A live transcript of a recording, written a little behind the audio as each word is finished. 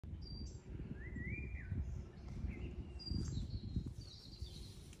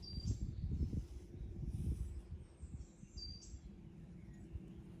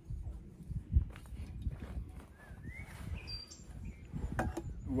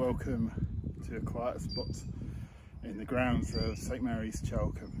welcome to a quiet spot in the grounds of St Mary's,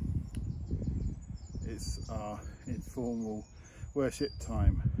 Charlcombe. It's our informal worship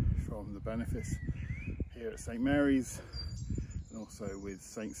time from the benefice here at St Mary's and also with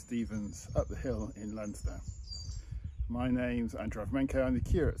St Stephen's up the hill in Lansdown. My name's Andrew Avramenko, I'm the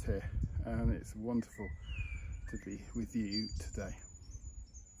curate here, and it's wonderful to be with you today.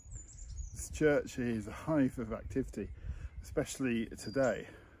 This church is a hive of activity, especially today.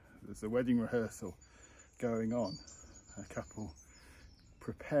 There's a wedding rehearsal going on, a couple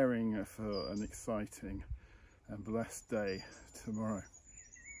preparing for an exciting and blessed day tomorrow.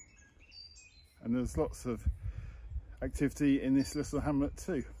 And there's lots of activity in this little hamlet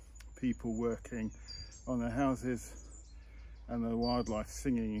too. People working on their houses and the wildlife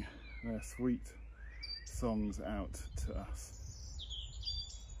singing their sweet songs out to us.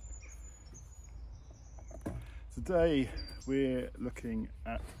 Today we're looking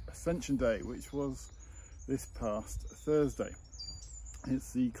at Ascension Day, which was this past Thursday.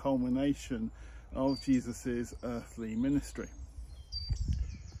 It's the culmination of Jesus's earthly ministry,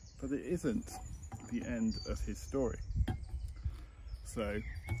 but it isn't the end of his story. So,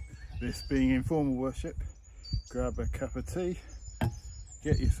 this being informal worship, grab a cup of tea,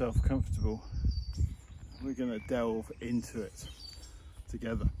 get yourself comfortable. We're going to delve into it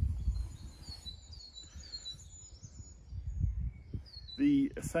together.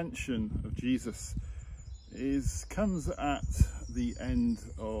 The ascension of Jesus comes at the end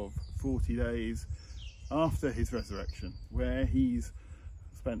of 40 days after his resurrection, where he's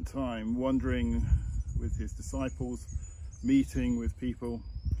spent time wandering with his disciples, meeting with people,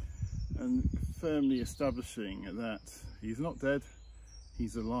 and firmly establishing that he's not dead,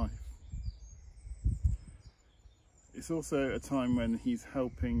 he's alive. It's also a time when he's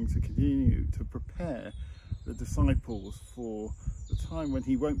helping to continue to prepare the disciples for the time when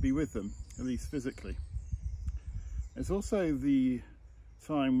he won't be with them, at least physically. It's also the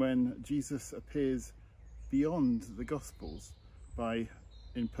time when Jesus appears beyond the Gospels by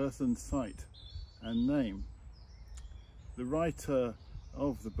in-person sight and name. The writer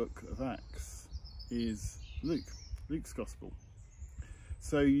of the book of Acts is Luke's Gospel.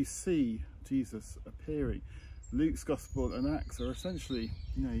 So you see Jesus appearing. Luke's Gospel and Acts are essentially,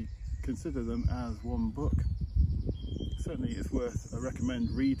 you consider them as one book. Certainly it's worth, I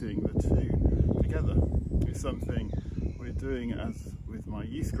recommend reading the two together. It's something we're doing as with my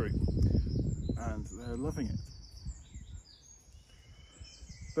youth group, and they're loving it.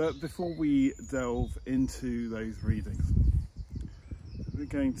 But before we delve into those readings, we're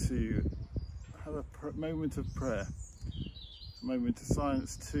going to have a moment of prayer, a moment of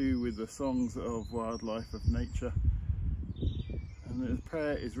silence too, with the songs of wildlife, of nature. And the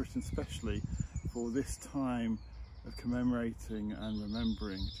prayer is written specially for this time of commemorating and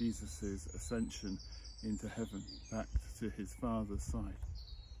remembering Jesus' ascension into heaven, back to his Father's side.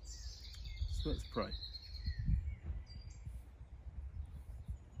 So let's pray.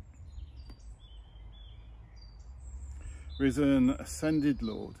 Risen, ascended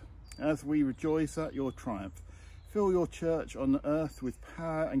Lord, as we rejoice at your triumph, fill your church on earth with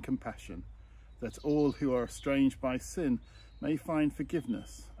power and compassion, that all who are estranged by sin may find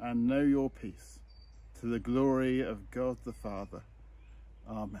forgiveness and know your peace. To the glory of God the Father.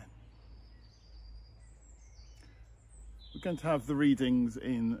 Amen. We're going to have the readings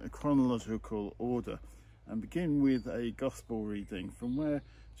in a chronological order and begin with a gospel reading from where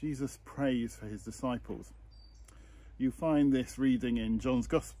Jesus prays for his disciples. You find this reading in John's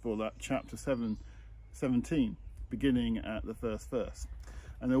Gospel at chapter 17, beginning at the first verse.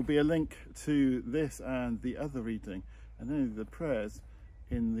 And there will be a link to this and the other reading and then the prayers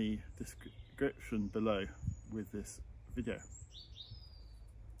in the description below with this video.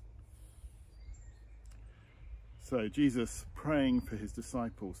 So Jesus praying for his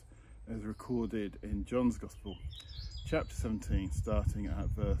disciples as recorded in John's Gospel, chapter 17, starting at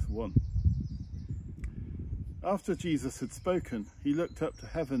verse 1. After Jesus had spoken, he looked up to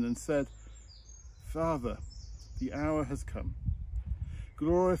heaven and said, Father, the hour has come.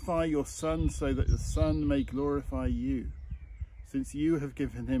 Glorify your Son so that the Son may glorify you, since you have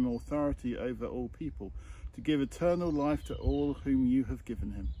given him authority over all people, to give eternal life to all whom you have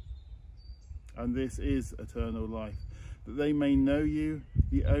given him. And this is eternal life, that they may know you,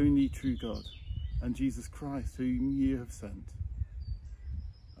 the only true God, and Jesus Christ, whom you have sent.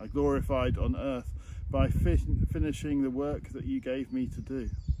 I glorified on earth by finishing the work that you gave me to do.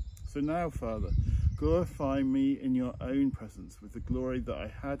 So now, Father, glorify me in your own presence with the glory that I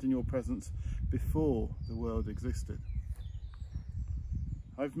had in your presence before the world existed.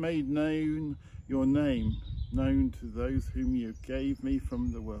 I've made known your name known to those whom you gave me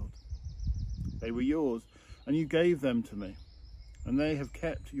from the world. They were yours, and you gave them to me, and they have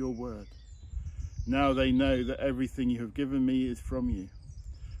kept your word. Now they know that everything you have given me is from you.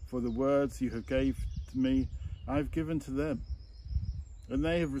 For the words you have gave to me, I have given to them, and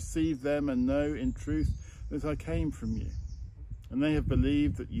they have received them and know in truth that I came from you, and they have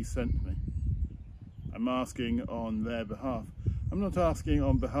believed that you sent me. I'm asking on their behalf. I'm not asking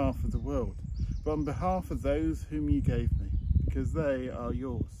on behalf of the world, but on behalf of those whom you gave me, because they are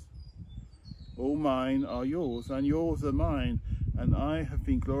yours. All mine are yours, and yours are mine, and I have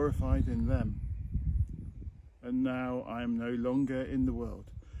been glorified in them. And now I am no longer in the world,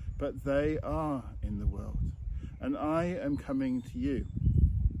 but they are in the world, and I am coming to you.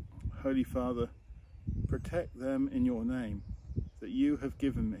 Holy Father, protect them in your name that you have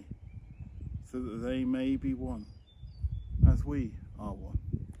given me, so that they may be one, as we are one.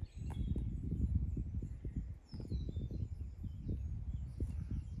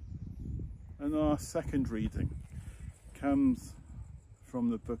 And our second reading comes from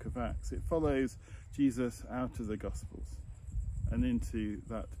the book of Acts. It follows Jesus out of the Gospels and into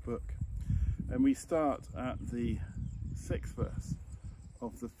that book. And we start at the 6th verse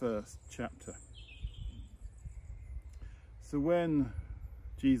of the 1st chapter. So when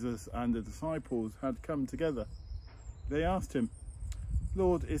Jesus and the disciples had come together, they asked him,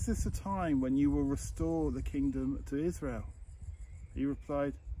 "Lord, is this a time when you will restore the kingdom to Israel?" He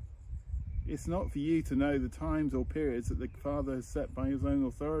replied, "It's not for you to know the times or periods that the Father has set by his own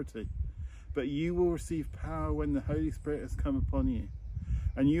authority, but you will receive power when the Holy Spirit has come upon you,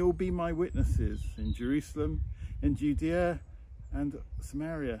 and you will be my witnesses in Jerusalem, in Judea and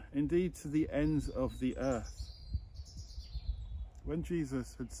Samaria, indeed to the ends of the earth." When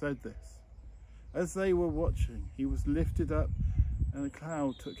Jesus had said this, as they were watching, he was lifted up, and a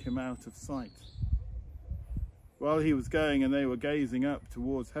cloud took him out of sight. While he was going and they were gazing up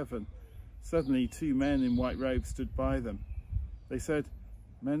towards heaven, suddenly 2 men in white robes stood by them. They said,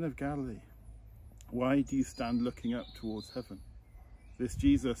 "Men of Galilee, why do you stand looking up towards heaven? This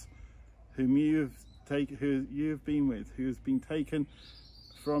Jesus, whom you have been with, who has been taken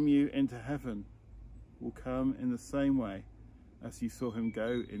from you into heaven, will come in the same way as you saw him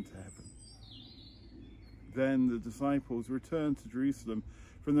go into heaven." Then the disciples returned to Jerusalem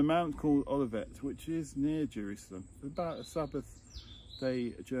from the mount called Olivet, which is near Jerusalem, about a Sabbath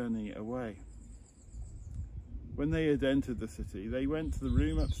day journey away. When they had entered the city, they went to the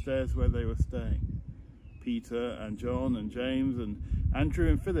room upstairs where they were staying. Peter and John and James and Andrew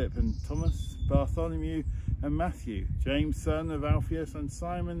and Philip and Thomas, Bartholomew and Matthew, James son of Alphaeus and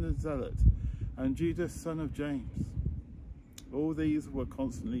Simon the Zealot, and Judas son of James. All these were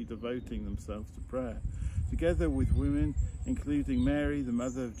constantly devoting themselves to prayer, together with women, including Mary, the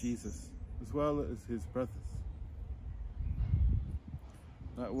mother of Jesus, as well as his brothers.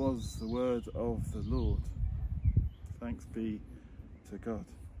 That was the word of the Lord. Thanks be to God.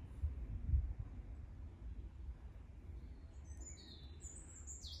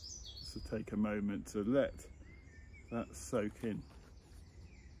 So take a moment to let that soak in.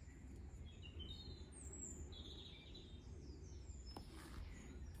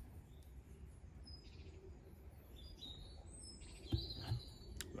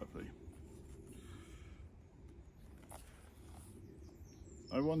 Lovely.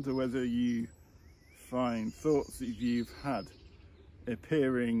 I wonder whether you find thoughts that you've had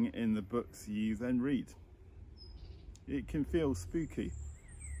appearing in the books you then read. It can feel spooky.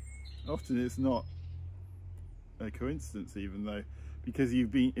 Often it's not a coincidence, even though, because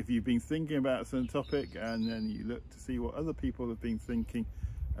if you've been thinking about a certain topic and then you look to see what other people have been thinking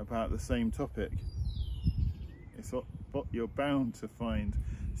about the same topic, it's what you're bound to find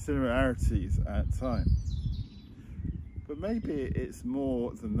similarities at times. But maybe it's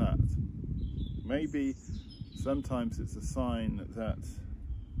more than that. Maybe sometimes it's a sign that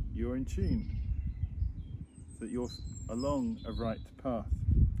you're in tune, that you're along a right path,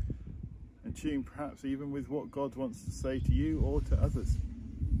 in tune perhaps even with what God wants to say to you or to others.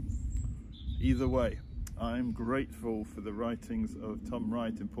 Either way, I'm grateful for the writings of Tom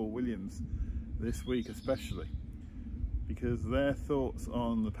Wright and Paul Williams this week especially, because their thoughts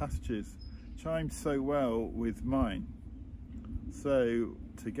on the passages chimed so well with mine. So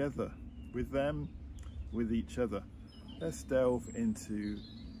together, with them, with each other, let's delve into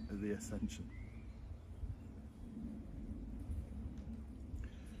the Ascension.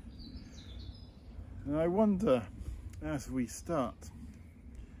 And I wonder, as we start,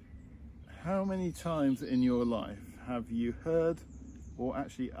 how many times in your life have you heard or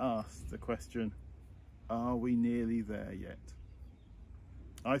actually asked the question, are we nearly there yet?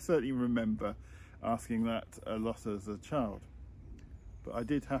 I certainly remember asking that a lot as a child. But I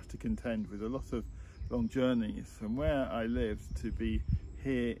did have to contend with a lot of long journeys from where I lived to be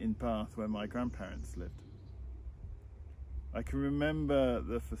here in Bath where my grandparents lived. I can remember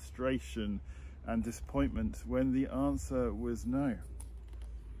the frustration and disappointment when the answer was no.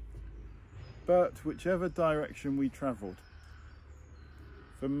 But whichever direction we travelled,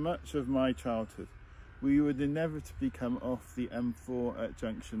 for much of my childhood, we would inevitably come off the M4 at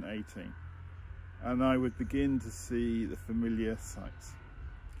junction 18, and I would begin to see the familiar sights.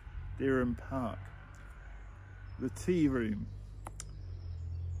 Derham Park, the tea room,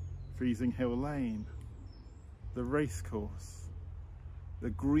 Freezing Hill Lane, the racecourse,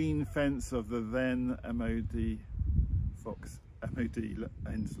 the green fence of the then MOD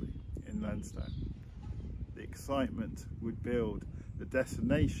Ensley in Lansdown. The excitement would build. The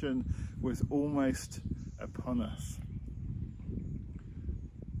destination was almost upon us.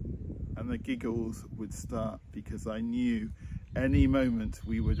 And the giggles would start because I knew any moment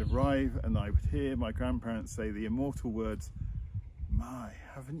we would arrive and I would hear my grandparents say the immortal words, "My,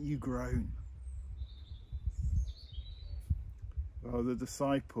 haven't you grown?" Well, the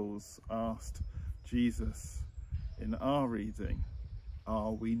disciples asked Jesus in our reading,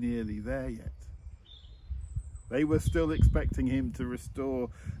 "Are we nearly there yet?" They were still expecting him to restore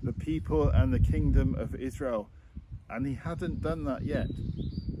the people and the kingdom of Israel, and he hadn't done that yet.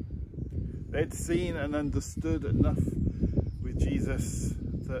 They'd seen and understood enough with Jesus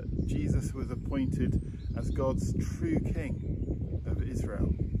that Jesus was appointed as God's true king of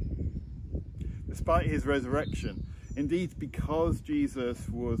Israel. Despite his resurrection, indeed because Jesus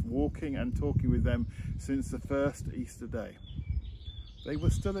was walking and talking with them since the first Easter day, they were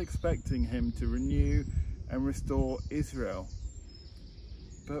still expecting him to renew and restore Israel.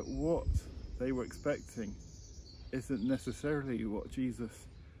 But what they were expecting isn't necessarily what Jesus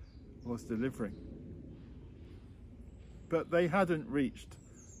was delivering. But they hadn't reached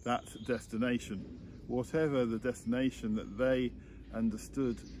that destination, whatever the destination that they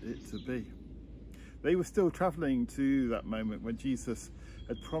understood it to be. They were still travelling to that moment when Jesus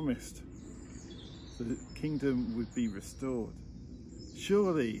had promised the kingdom would be restored.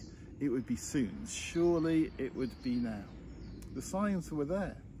 Surely it would be soon. Surely it would be now. The signs were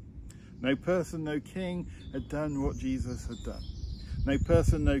there. No person, no king had done what Jesus had done. No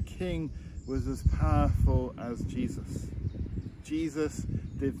person, no king was as powerful as Jesus. Jesus,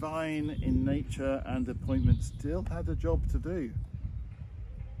 divine in nature and appointment, still had a job to do.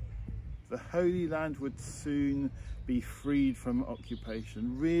 The Holy Land would soon be freed from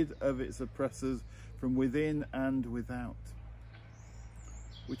occupation, rid of its oppressors from within and without.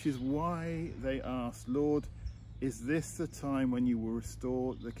 Which is why they asked, "Lord, is this the time when you will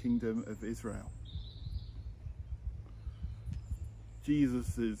restore the kingdom of Israel?"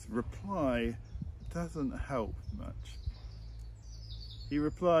 Jesus' reply doesn't help much. He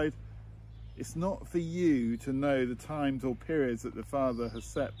replied, "It's not for you to know the times or periods that the Father has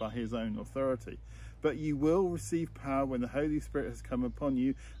set by his own authority, but you will receive power when the Holy Spirit has come upon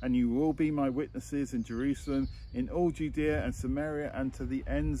you, and you will be my witnesses in Jerusalem, in all Judea and Samaria, and to the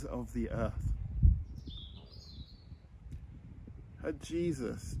ends of the earth." Had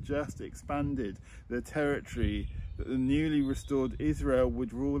Jesus just expanded the territory that the newly restored Israel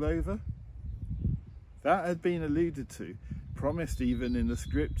would rule over? That had been alluded to, promised even in the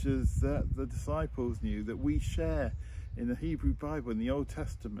scriptures that the disciples knew, that we share in the Hebrew Bible in the Old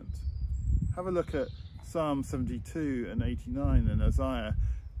Testament. Have a look at Psalm 72 and 89 and Isaiah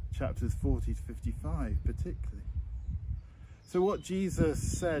chapters 40 to 55 particularly. So what Jesus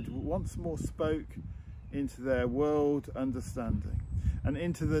said once more spoke into their world understanding and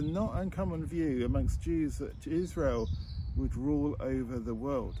into the not uncommon view amongst Jews that Israel would rule over the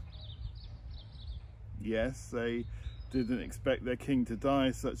world. Yes, they didn't expect their king to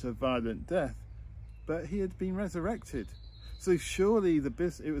die such a violent death, but he had been resurrected. So surely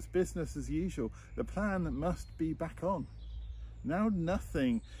it was business as usual. The plan must be back on. Now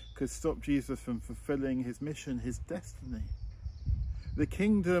nothing could stop Jesus from fulfilling his mission, his destiny. The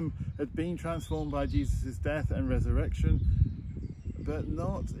kingdom had been transformed by Jesus' death and resurrection, but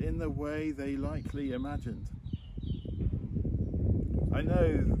not in the way they likely imagined. I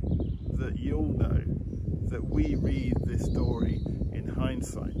know that you'll know that we read this story in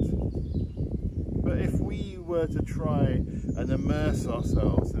hindsight. But if we were to try and immerse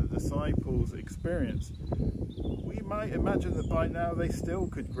ourselves in the disciples' experience, we might imagine that by now they still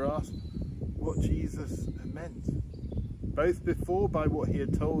could grasp what Jesus meant, both before by what he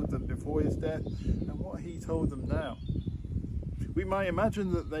had told them before his death and what he told them now. We might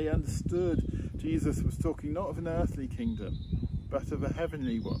imagine that they understood Jesus was talking not of an earthly kingdom, but of a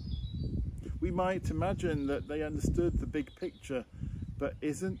heavenly one. We might imagine that they understood the big picture, but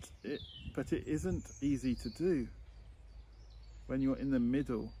it isn't easy to do when you're in the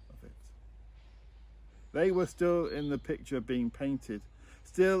middle of it. They were still in the picture being painted,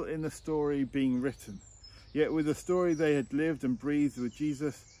 still in the story being written. Yet with the story they had lived and breathed with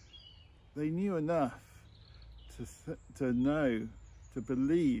Jesus, they knew enough to know, to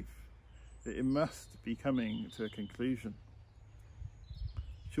believe that it must be coming to a conclusion.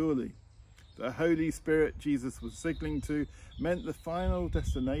 Surely, the Holy Spirit Jesus was signaling to meant the final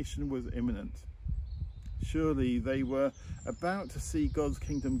destination was imminent. Surely they were about to see God's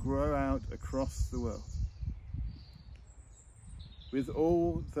kingdom grow out across the world. With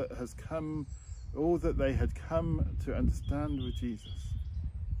all that they had come to understand with Jesus,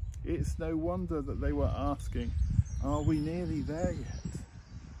 it's no wonder that they were asking, are we nearly there yet?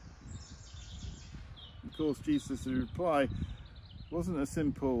 Of course, Jesus' reply wasn't a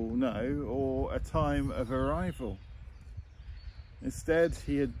simple no or a time of arrival. Instead,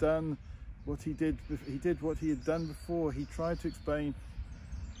 he did what he had done before. He tried to explain,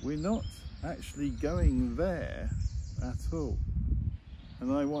 we're not actually going there at all.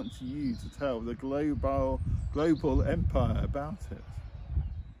 And I want you to tell the global empire about it.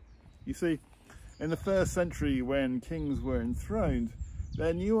 You see, in the first century, when kings were enthroned,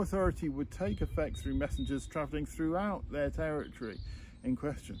 their new authority would take effect through messengers travelling throughout their territory in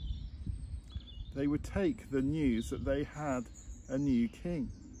question. They would take the news that they had a new king.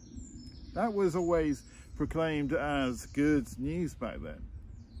 That was always proclaimed as good news back then,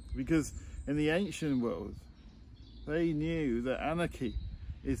 because in the ancient world, they knew that anarchy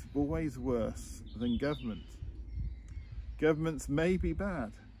is always worse than government. Governments may be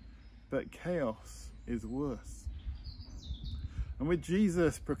bad, but chaos is worse. And with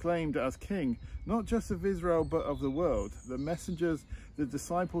Jesus proclaimed as king, not just of Israel, but of the world, the messengers, the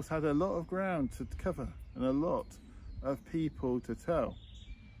disciples had a lot of ground to cover and a lot of people to tell.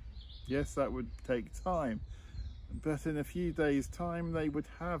 Yes, that would take time, but in a few days' time, they would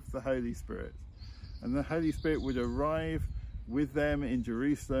have the Holy Spirit, and the Holy Spirit would arrive with them in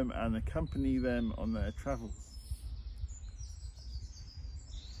Jerusalem and accompany them on their travels.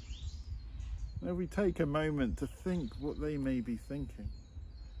 Now we take a moment to think what they may be thinking.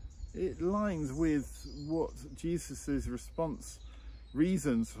 It lines with what Jesus'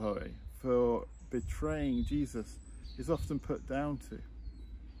 reasons for betraying Jesus is often put down to.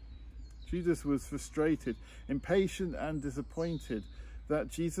 Jesus was frustrated, impatient and disappointed that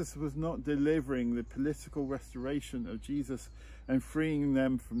Jesus was not delivering the political restoration of Jesus and freeing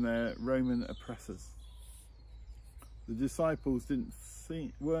them from their Roman oppressors. The disciples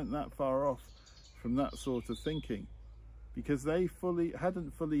weren't that far off from that sort of thinking, because they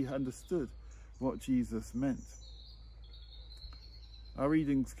hadn't fully understood what Jesus meant. Our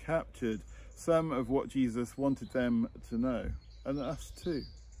readings captured some of what Jesus wanted them to know, and us too,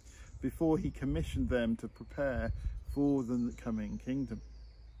 before he commissioned them to prepare for the coming kingdom.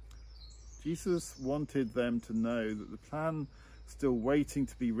 Jesus wanted them to know that the plan still waiting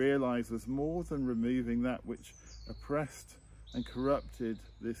to be realized was more than removing that which oppressed and corrupted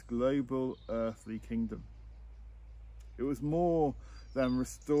this global earthly kingdom. It was more than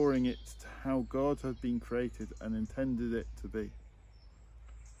restoring it to how God had been created and intended it to be.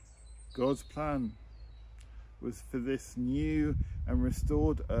 God's plan was for this new and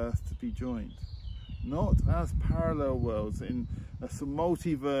restored earth to be joined, not as parallel worlds in a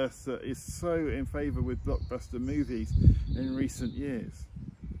multiverse that is so in favour with blockbuster movies in recent years,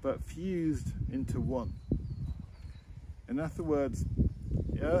 but fused into one. In other words,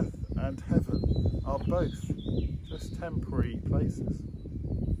 earth and heaven are both just temporary places.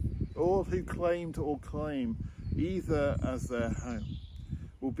 All who claim either as their home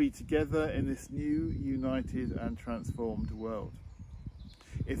will be together in this new, united and transformed world.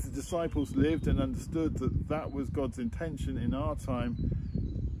 If the disciples lived and understood that that was God's intention in our time,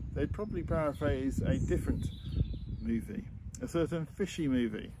 they'd probably paraphrase a different movie, a certain fishy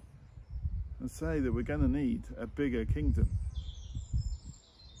movie, and say that we're going to need a bigger kingdom.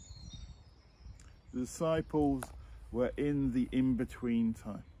 The disciples were in the in-between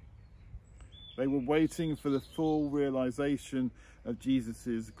time. They were waiting for the full realization of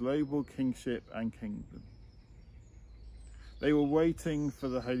Jesus' global kingship and kingdom. They were waiting for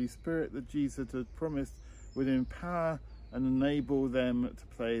the Holy Spirit that Jesus had promised would empower and enable them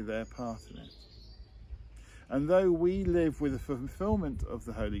to play their part in it. And though we live with the fulfillment of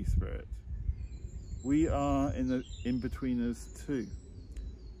the Holy Spirit, we are in the in-betweeners too.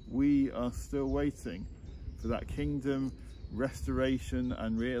 We are still waiting for that kingdom restoration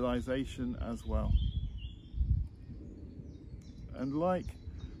and realization as well. And like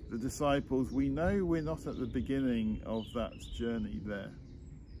the disciples, we know we're not at the beginning of that journey there.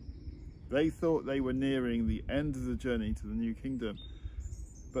 They thought they were nearing the end of the journey to the new kingdom,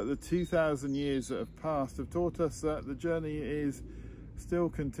 but the 2,000 years that have passed have taught us that the journey is still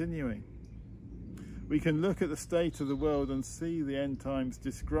continuing. We can look at the state of the world and see the end times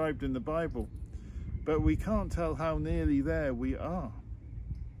described in the Bible, but we can't tell how nearly there we are.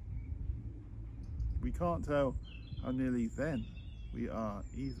 We can't tell how nearly then we are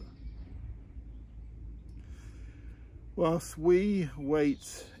either. Whilst we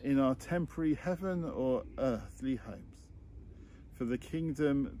wait in our temporary heaven or earthly homes for the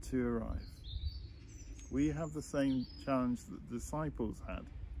kingdom to arrive, we have the same challenge that the disciples had,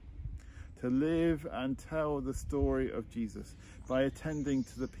 to live and tell the story of Jesus by attending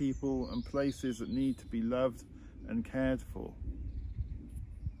to the people and places that need to be loved and cared for.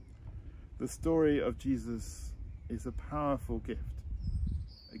 The story of Jesus is a powerful gift,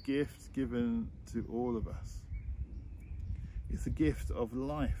 a gift given to all of us. It's a gift of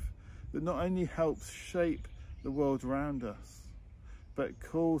life that not only helps shape the world around us, but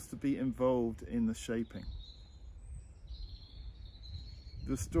calls to be involved in the shaping.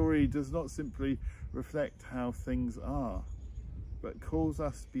 The story does not simply reflect how things are, but calls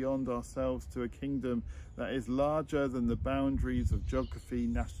us beyond ourselves to a kingdom that is larger than the boundaries of geography,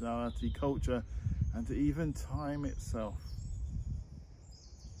 nationality, culture, and even time itself.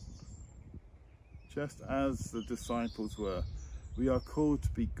 Just as the disciples were, we are called to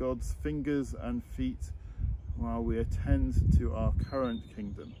be God's fingers and feet while we attend to our current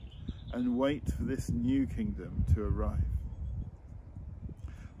kingdom and wait for this new kingdom to arrive.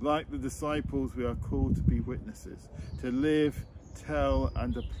 Like the disciples, we are called to be witnesses, to live, tell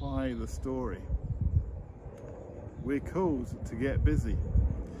and apply the story. We're called to get busy,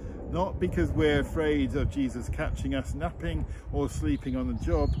 not because we're afraid of Jesus catching us napping or sleeping on the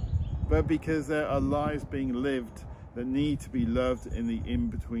job, but because there are lives being lived that need to be loved in the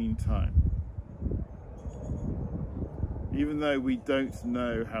in-between time. Even though we don't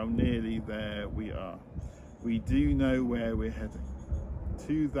know how nearly there we are, we do know where we're heading,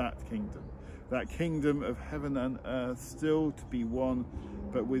 to that kingdom of heaven and earth, still to be one,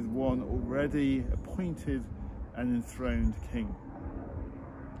 but with one already appointed and enthroned king.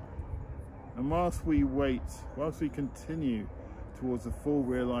 And whilst we wait, whilst we continue towards the full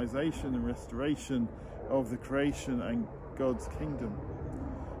realization and restoration of the creation and God's kingdom,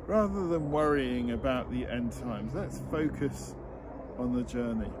 rather than worrying about the end times, let's focus on the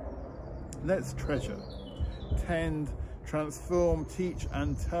journey. Let's treasure, tend, transform, teach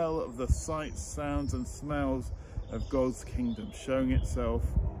and tell of the sights, sounds and smells of God's kingdom showing itself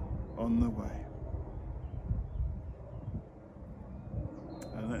on the way.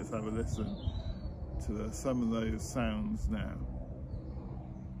 And let's have a listen to some of those sounds now.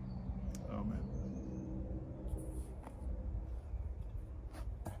 Amen.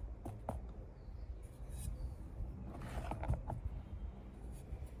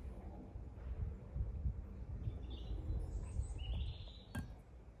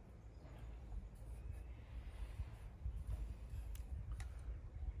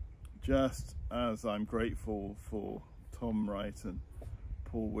 Just as I'm grateful for Tom Wright and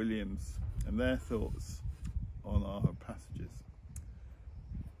Paul Williams and their thoughts on our passages,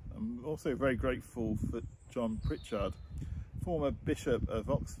 I'm also very grateful for John Pritchard, former Bishop of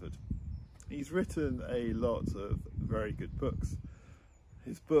Oxford. He's written a lot of very good books.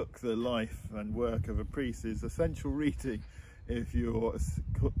 His book, The Life and Work of a Priest, is essential reading if you're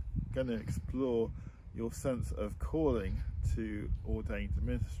going to explore your sense of calling to ordained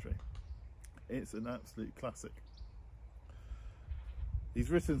ministry. It's an absolute classic. He's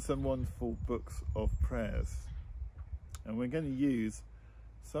written some wonderful books of prayers, and we're going to use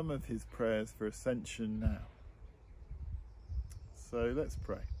some of his prayers for Ascension now. So let's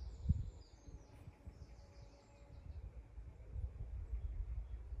pray.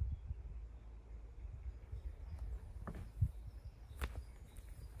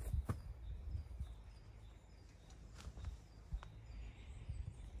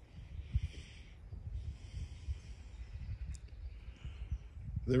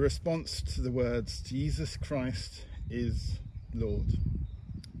 The response to the words, Jesus Christ is Lord,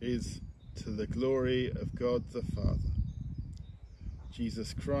 is to the glory of God the Father.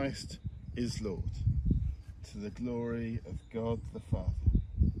 Jesus Christ is Lord, to the glory of God the Father.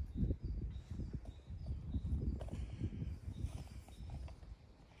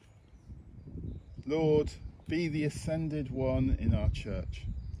 Lord, be the ascended one in our church,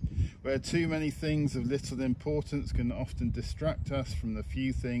 where too many things of little importance can often distract us from the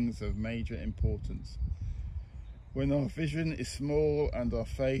few things of major importance. when our vision is small and our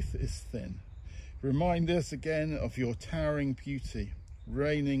faith is thin. Remind us again of your towering beauty,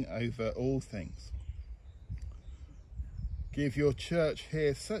 reigning over all things. Give your church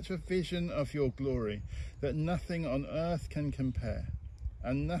here such a vision of your glory that nothing on earth can compare,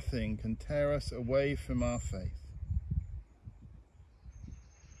 and nothing can tear us away from our faith.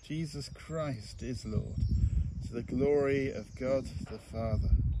 Jesus Christ is Lord, to the glory of God the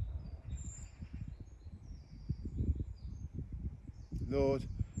Father. Lord,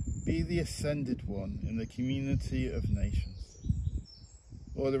 be the ascended one in the community of nations.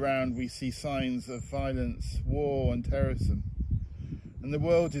 All around we see signs of violence, war and terrorism, and the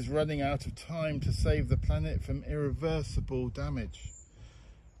world is running out of time to save the planet from irreversible damage.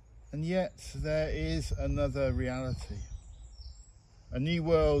 And yet there is another reality. A new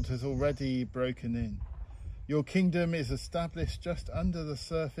world has already broken in. Your kingdom is established just under the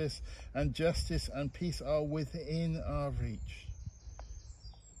surface, and justice and peace are within our reach.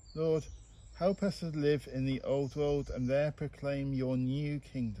 Lord, help us to live in the old world and there proclaim your new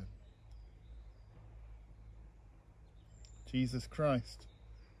kingdom. Jesus Christ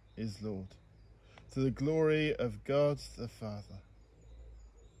is Lord, to the glory of God the Father.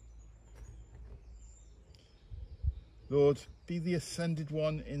 Lord, be the ascended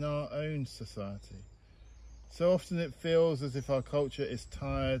one in our own society. So often it feels as if our culture is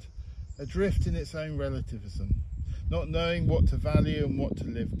tired, adrift in its own relativism, not knowing what to value and what to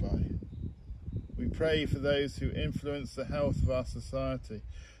live by. We pray for those who influence the health of our society,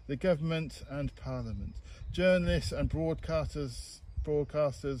 the government and parliament, journalists and broadcasters,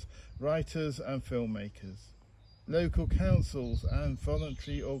 writers and filmmakers, local councils and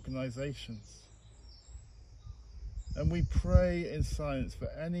voluntary organisations. And we pray in silence for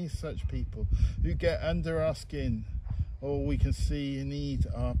any such people who get under our skin or we can see need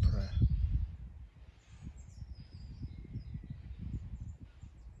our prayer.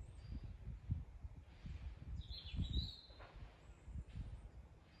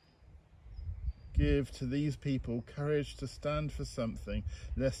 Give to these people courage to stand for something,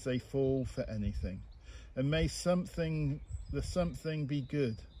 lest they fall for anything. And may the something be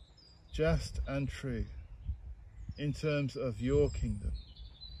good, just and true, in terms of your kingdom.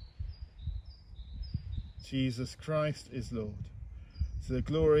 Jesus Christ is Lord, to the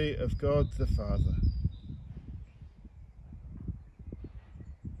glory of God the Father.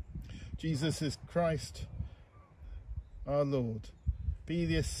 Jesus is Christ, our Lord. Be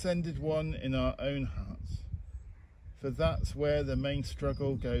the ascended one in our own hearts, for that's where the main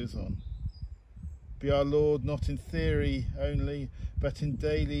struggle goes on. Be our Lord not in theory only, but in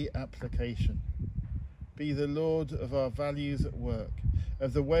daily application. Be the Lord of our values at work,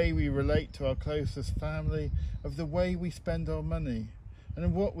 of the way we relate to our closest family, of the way we spend our money, and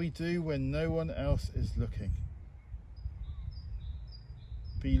of what we do when no one else is looking.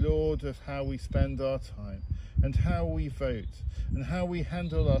 Be Lord of how we spend our time, and how we vote, and how we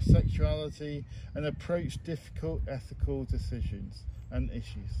handle our sexuality and approach difficult ethical decisions and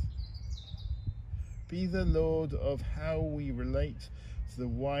issues. Be the Lord of how we relate to the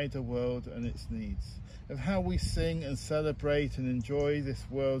wider world and its needs, of how we sing and celebrate and enjoy this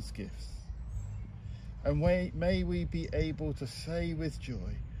world's gifts. And may we be able to say with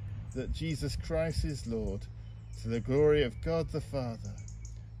joy that Jesus Christ is Lord, to the glory of God the Father,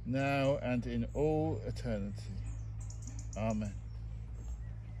 now and in all eternity. Amen.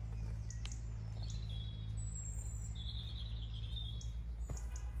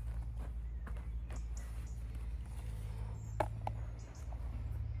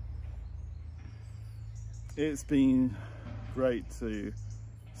 It's been great to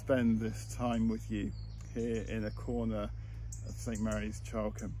spend this time with you here in a corner of St Mary's,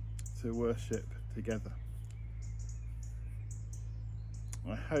 Charlcombe, to worship together.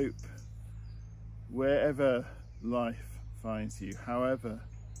 I hope wherever life finds you, however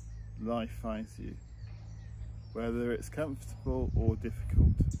life finds you, whether it's comfortable or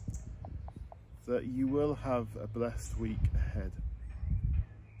difficult, that you will have a blessed week ahead.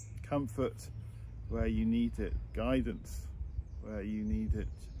 Comfort where you need it, guidance where you need it,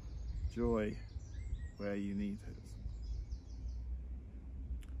 joy where you need it.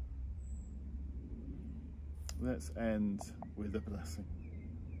 Let's end with a blessing.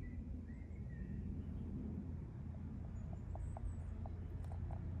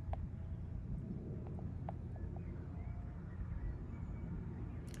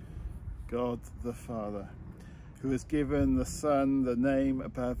 God the Father, who has given the Son the name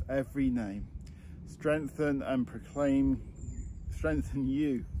above every name, strengthen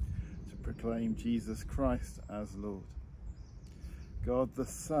you to proclaim Jesus Christ as Lord. God the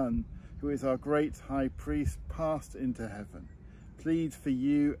Son, who is our great high priest passed into heaven, plead for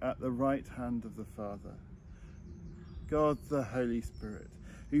you at the right hand of the Father. God the Holy Spirit,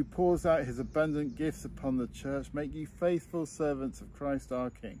 who pours out his abundant gifts upon the church, make you faithful servants of Christ our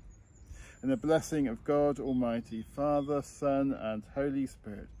King. And the blessing of God Almighty, Father, Son and Holy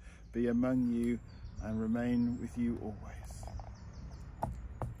Spirit be among you and remain with you always.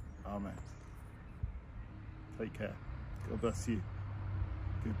 Amen. Take care. God bless you.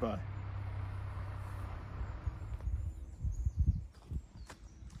 Goodbye.